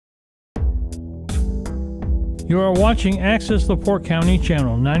You are watching Access LaPorte County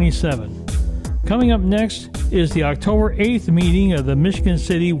Channel 97. Coming up next is the October 8th meeting of the Michigan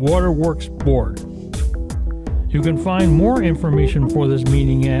City Water Works Board. You can find more information for this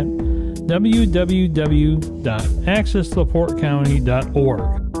meeting at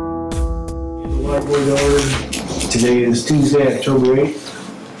www.accesslaportecounty.org. The Water Board order. Today is Tuesday, October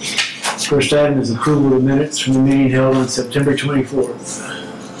 8th. First item is approval of minutes from the meeting held on September 24th.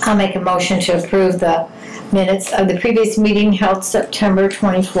 I'll make a motion to approve the minutes of the previous meeting held September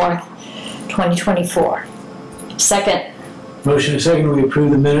 24th, 2024. Second. Motion and second, we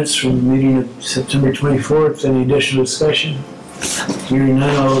approve the minutes from the meeting of September 24th. Any additional discussion? Hearing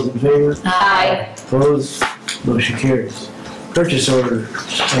none, all those in favor? Aye. Opposed? Motion carries. Purchase order.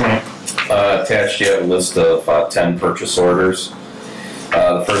 Attached, you have a list of 10 purchase orders.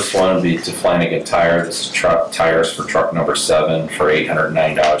 The first one would be to Flanagan Tire. This is tires for truck number 7 for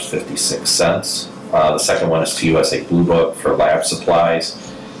 $809.56. The second one is to USA Blue Book for lab supplies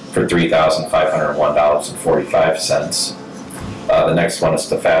for $3,501.45. The next one is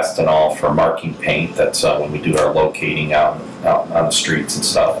to Fastenal for marking paint. That's when we do our locating out on the streets and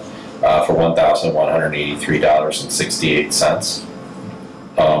stuff for $1,183.68.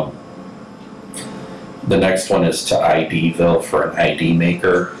 The next one is to IDville for an ID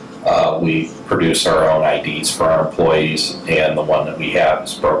maker. We produce our own IDs for our employees, and the one that we have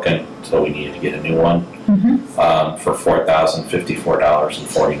is broken, so we needed to get a new one for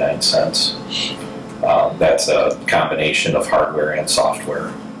 $4,054.49. That's a combination of hardware and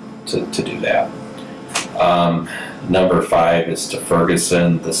software to do that. Number 5 is to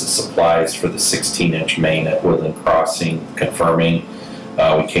Ferguson. This is supplies for the 16-inch main at Woodland Crossing, confirming.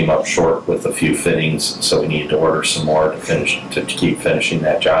 We came up short with a few fittings, so we needed to order some more to keep finishing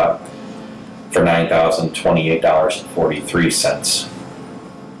that job for $9,028.43.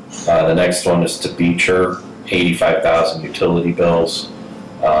 The next one is to Beecher, 85,000 utility bills.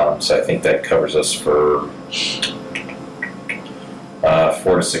 So I think that covers us for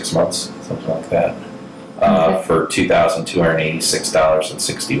 4 to 6 months, something like that, for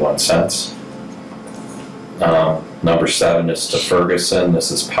 $2,286.61. Number 7 is to Ferguson.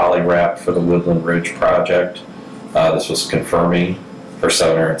 This is Polywrap for the Woodland Ridge project. This was confirming for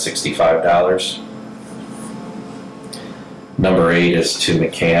 $765. Number 8 is to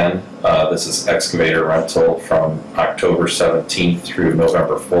McCann. This is excavator rental from October 17th through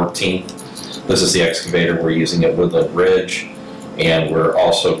November 14th. This is the excavator we're using at Woodland Ridge, and we're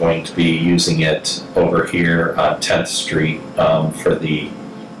also going to be using it over here on 10th Street for the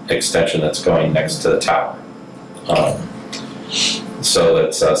extension that's going next to the tower. So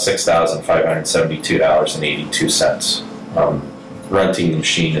that's $6,572.82. Renting the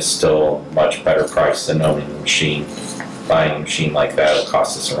machine is still much better price than owning the machine. Buying a machine like that will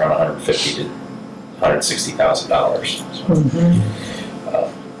cost us around $150,000 to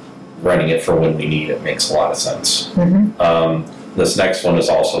 $160,000. Renting it for when we need it makes a lot of sense. This next one is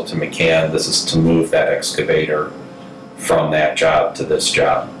also to McCann. This is to move that excavator from that job to this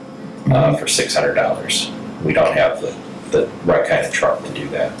job for $600. We don't have the right kind of truck to do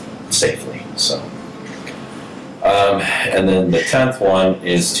that safely. So, and then the 10th one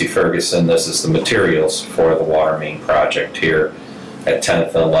is to Ferguson. This is the materials for the water main project here at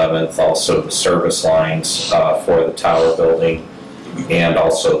 10th and 11th. Also the service lines for the tower building, and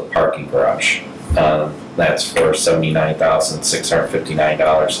also the parking garage. That's for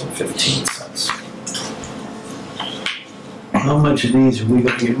 $79,659.15. How much of these are we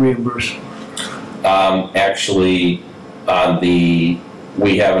going to get reimbursed for? Actually,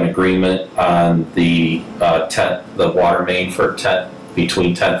 we have an agreement on the water main for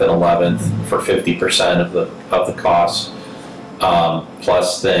between 10th and 11th for 50% of the cost,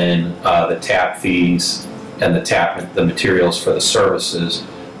 plus then the tap fees and the materials for the services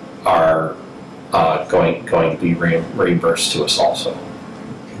are going to be reimbursed to us also.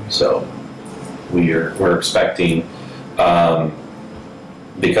 So we're expecting.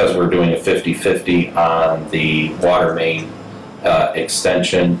 Because we're doing a 50-50 on the water main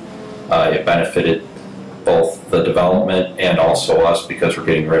extension, it benefited both the development and also us because we're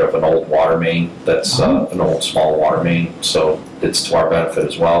getting rid of an old water main that's an old small water main, so it's to our benefit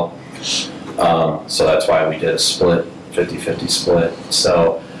as well. So that's why we did a split, 50-50 split.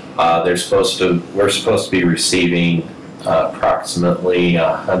 So we're supposed to be receiving approximately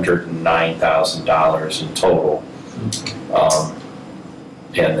 $109,000 in total.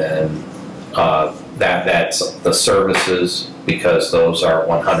 And then that's the services, because those are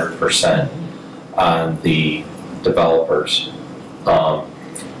 100% on the developers. And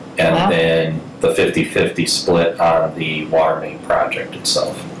then the 50-50 split on the water main project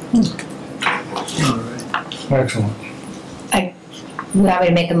itself. All right. Excellent. You want me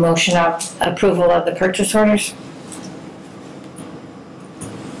to make a motion of approval of the purchase orders?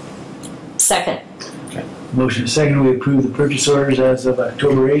 Second. Motion second, we approve the purchase orders as of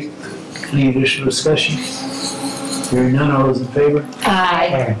October 8th. Any additional discussion? Hearing none, all those in favor?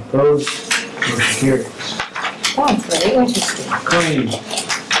 Aye. Opposed? Motion carries. Oh, very interesting. Claims.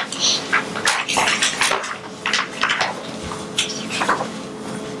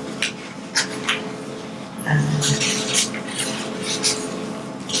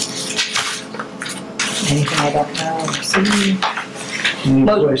 Anything I don't know or see? Any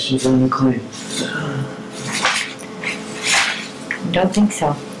Mo- questions on the claims? Don't think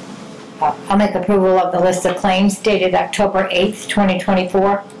so. I'll make approval of the list of claims dated October 8th,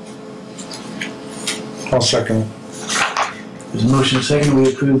 2024. I'll second it. There's a motion second,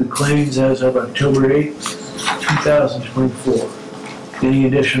 we approve the claims as of October 8th, 2024. Any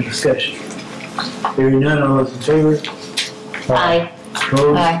additional discussion? Hearing none, all those in favor? Aye.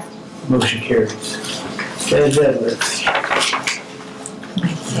 Opposed? Aye. Motion carries. Bad debt list. My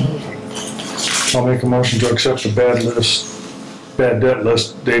favorite. I'll make a motion to accept the bad debt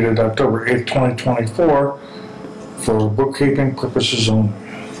list dated October 8th, 2024 for bookkeeping purposes only.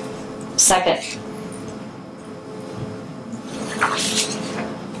 Second.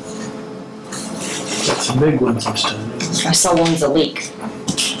 Got some big ones this time. I saw one's a leak.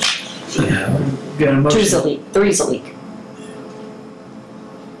 Yeah. Got a Two's a motion, leak. Three's a leak.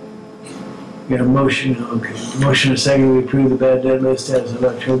 got a motion, okay. Motion and second, we approve the bad debt list as of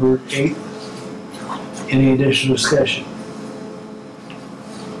October 8th. Any additional discussion?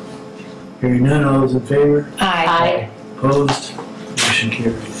 Hearing none, all those in favor? Aye. Opposed? Motion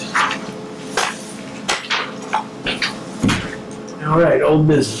carries. All right, old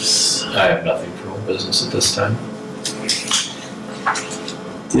business. I have nothing for old business at this time.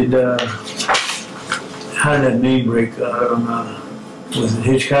 Did, how did that main break out on, was it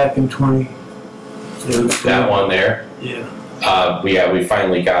Hitchcock in 20? That one there, Yeah. we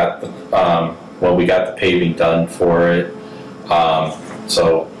finally got, we got the paving done for it.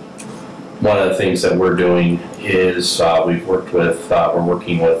 So one of the things that we're doing is we're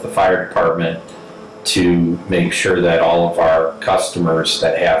working with the fire department to make sure that all of our customers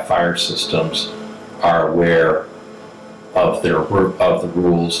that have fire systems are aware of the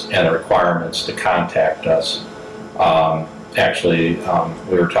rules and the requirements to contact us.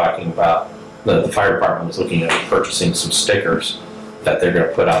 We were talking about the fire department was looking at purchasing some stickers that they're going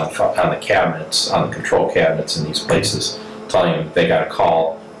to put on the cabinets, on the control cabinets in these places, telling them they got to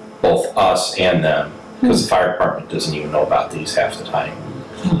call both us and them, because the fire department doesn't even know about these half the time,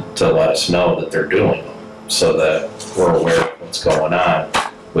 to let us know that they're doing them, so that we're aware of what's going on,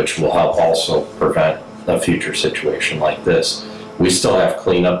 which will help also prevent a future situation like this. We still have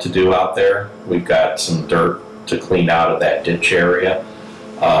cleanup to do out there. We've got some dirt to clean out of that ditch area.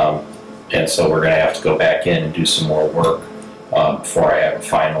 And so we're going to have to go back in and do some more work before I have a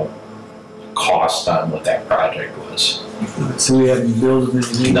final cost on what that project was. So we haven't billed them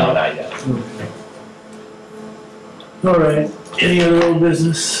anything? No, not yet. All right, any other old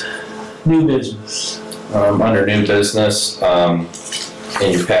business? New business? Under new business,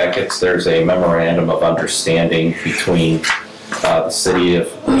 in your packets, there's a memorandum of understanding between the City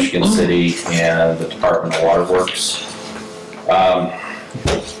of Michigan City and the Department of Water Works.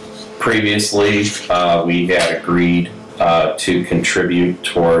 Previously, we had agreed to contribute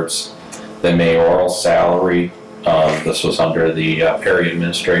towards the mayoral salary. This was under the Perry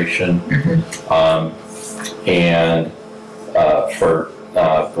administration. And for,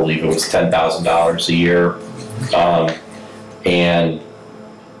 I believe it was $10,000 a year. And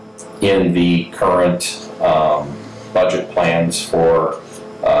in the current budget plans for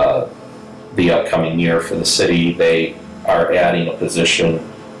the upcoming year for the city, they are adding a position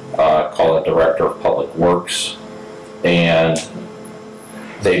called a Director of Public Works, and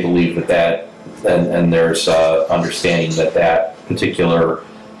they believe that and there's understanding that that particular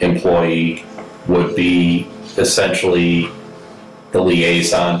employee would be essentially the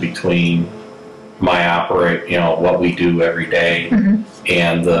liaison between what we do every day,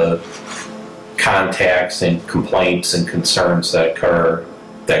 and the contacts and complaints and concerns that go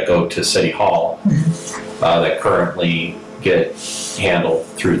to City Hall that currently get handled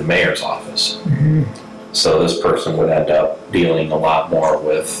through the mayor's office. So this person would end up dealing a lot more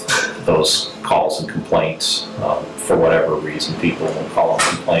with those calls and complaints, for whatever reason people will call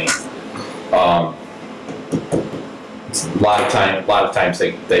them complaint. A lot of times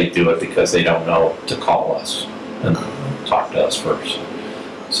they do it because they don't know to call us and talk to us first.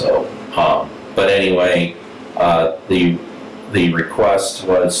 So, but anyway, the request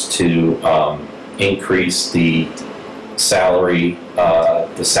was to increase the salary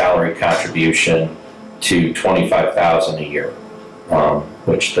contribution to $25,000 a year,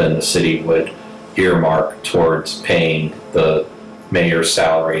 which then the city would earmark towards paying the mayor's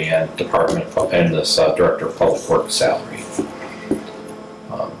salary and this director of public works salary.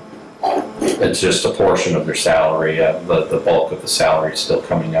 It's just a portion of their salary. The bulk of the salary is still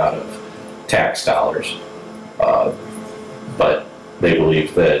coming out of tax dollars, but they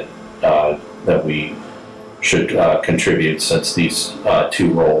believe that that we should contribute, since these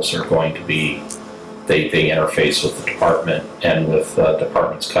two roles are going to be, they interface with the department and with the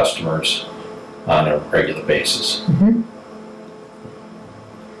department's customers on a regular basis. Mhm.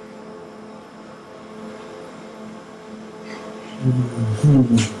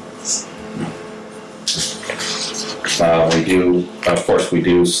 Of course, we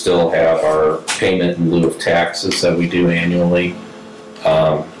do still have our payment in lieu of taxes that we do annually.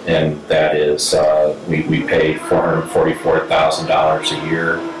 And that is, we pay $444,000 a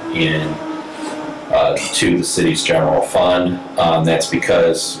year to the city's general fund. That's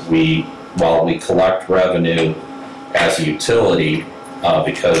because while we collect revenue as a utility,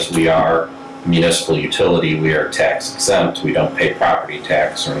 because we are municipal utility, we are tax exempt. We don't pay property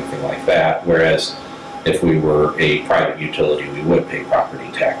tax or anything like that. Whereas if we were a private utility, we would pay property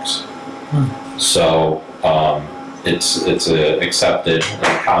tax. So it's a accepted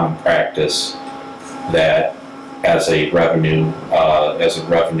and common practice that as a revenue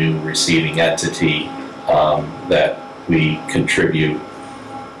receiving entity, that we contribute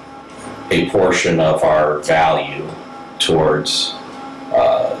a portion of our value towards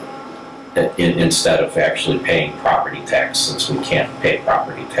instead of actually paying property tax, since we can't pay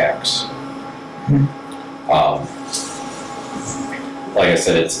property tax. Like I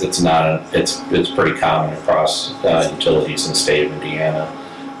said, it's pretty common across utilities in the state of Indiana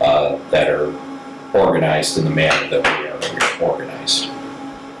that are organized in the manner that we are organized.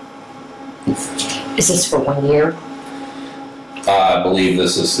 Is this for 1 year? I believe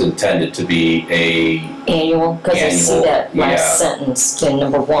this is intended to be a Annual? Because I see Annual, that last yeah. sentence in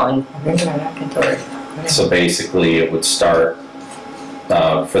number 1. So basically, it would start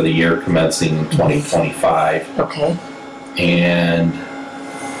for the year commencing in 2025, Okay. and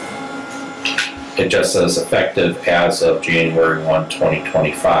it just says effective as of January 1,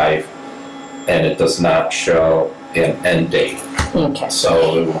 2025, and it does not show an end date. Okay.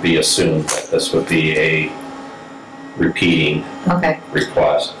 So it would be assumed that this would be a repeating Okay.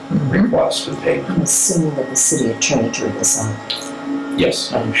 request and payment. I'm assuming that the city attorney drew this up.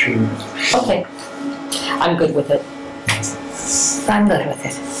 Yes. I'm sure. Okay. I'm good with it. I'm good with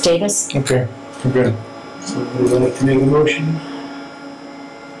it. Davis? Okay, I'm good. So would you like to make a motion?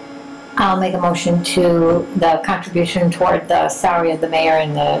 I'll make a motion to the contribution toward the salary of the mayor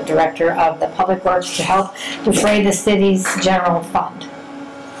and the director of the public works to help defray the city's general fund.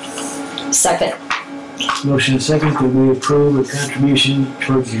 Second. Motion and second that we approve a contribution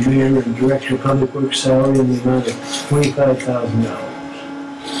towards the mayor and director of public works salary in the amount of $25,000.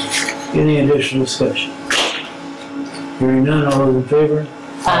 Any additional discussion? Hearing none, all those in favor?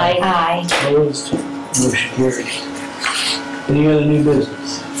 Aye. Aye. Opposed? Motion carries. Any other new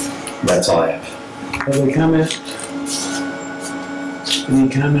business? That's all I have. Other comment? Any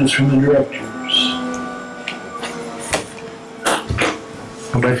comments from the directors?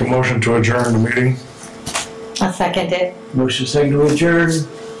 I'll make a motion to adjourn the meeting. I'll second it. Motion second to adjourn.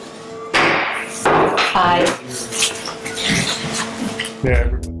 Aye. Yeah.